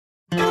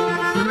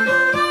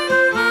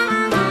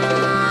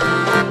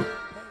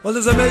Well,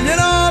 there's a million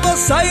of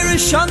us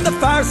Irish on the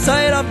far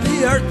side of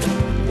the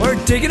earth. We're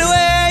digging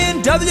away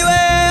in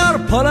WA or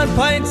pulling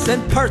pints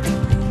in Perth.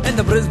 In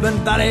the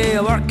Brisbane Valley,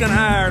 working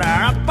hard,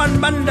 or up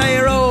on Monday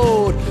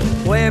Road.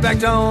 Way back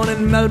down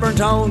in Melbourne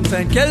town,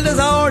 St Kilda's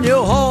our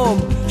new home.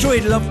 Sure,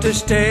 we'd love to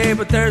stay,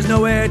 but there's no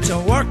way to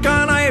work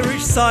on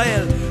Irish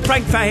soil.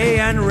 Frank Fahey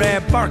and Ray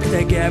Burke,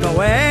 they gave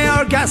away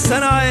our gas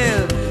and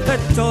oil. They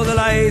told the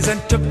lies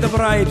and took the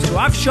bribes to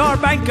offshore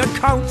bank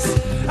accounts.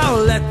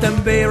 I'll let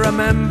them be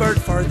remembered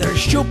for their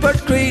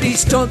stupid greedy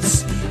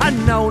stunts.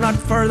 And now, not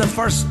for the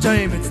first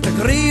time, it's the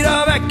greed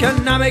of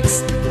economics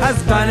has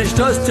banished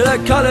us to the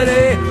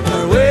colony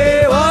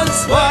where we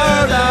once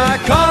were the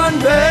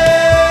convicts.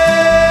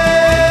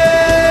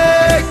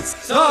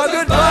 So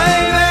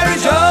goodbye, Mary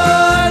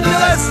John, the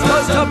West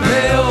Coast of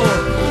Mayo.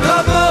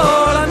 No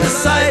more on the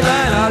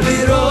sideline, I'll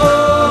be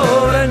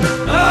rolling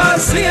or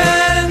singing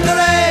in the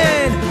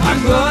rain.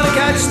 I'm gonna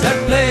catch that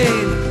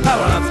plane. I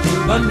will have to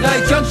Monday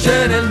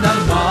Junction in the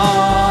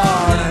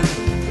morning.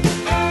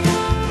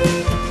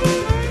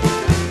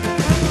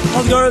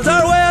 All the girls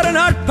are wearing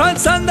hot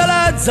pants and the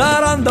lads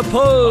are on the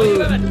pull.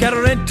 Get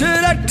her into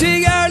the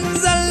tea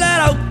gardens and let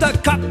out the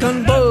cock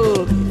and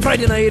bull.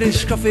 Friday night in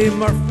Scruffy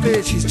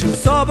Murphy, she's too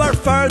sober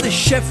for the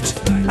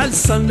shift. And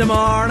Sunday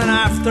morning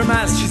after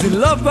mass, she's in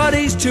love but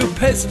he's too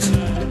pissed.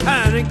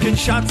 And drinking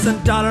shots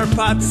and dollar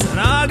pots, and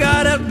I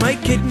got out my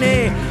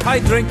kidney. I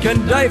drink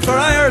and die for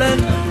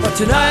Ireland, but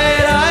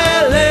tonight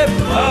I live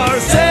for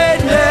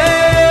Sydney.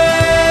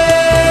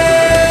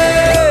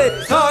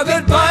 So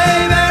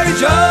goodbye, Mary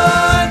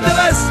John, the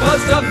West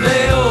Coast of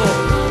Mayo.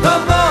 No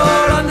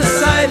more on the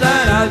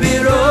sideline, I'll be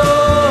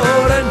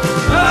rolling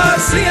or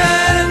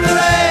singing in the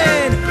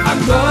rain.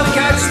 I'm gonna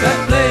catch that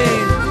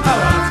plane.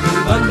 I'll have to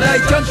Monday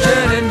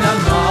Junction in the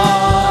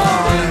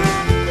morning.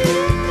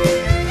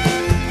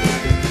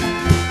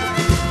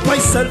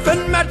 Myself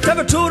and Matt have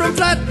a two-room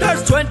flat,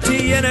 there's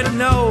 20 in it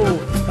now.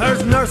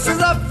 There's nurses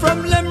up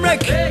from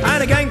Limerick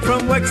and a gang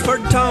from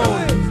Wexford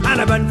town. And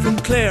a band from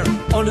Clare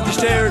under the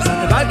stairs,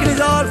 and the balcony's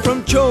all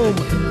from Tuam.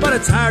 But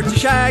it's hard to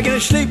shag in a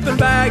sleeping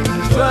bag,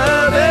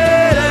 12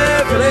 in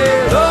every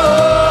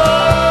room.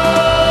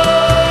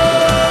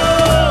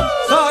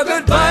 So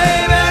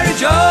goodbye, Mary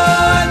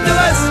John, the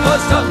West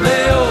Coast of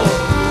Mayo.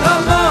 No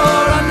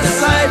more on the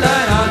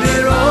sideline, I'll be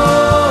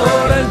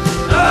rolling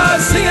or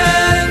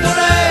singing in the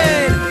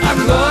rain. I'm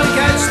gonna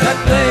catch that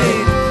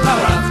plane. Now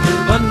we're off to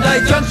Monday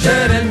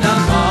Junction in the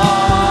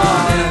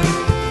morning.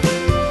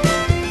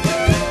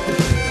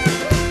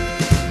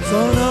 So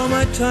now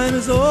my time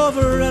is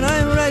over and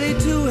I'm ready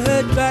to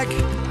head back.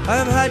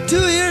 I've had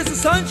 2 years of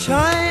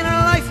sunshine and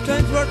a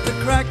lifetime's worth of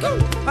crack.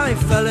 I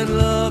fell in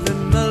love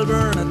in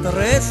Melbourne at the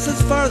races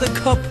for the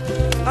cup.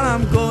 And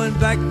I'm going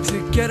back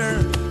to get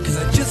her, cause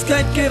I just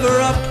can't give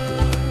her up.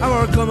 And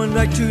we're coming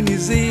back to New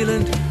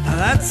Zealand, and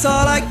that's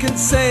all I can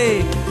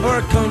say.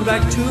 We're coming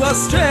back to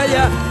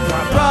Australia for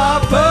a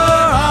proper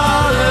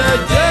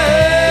holiday.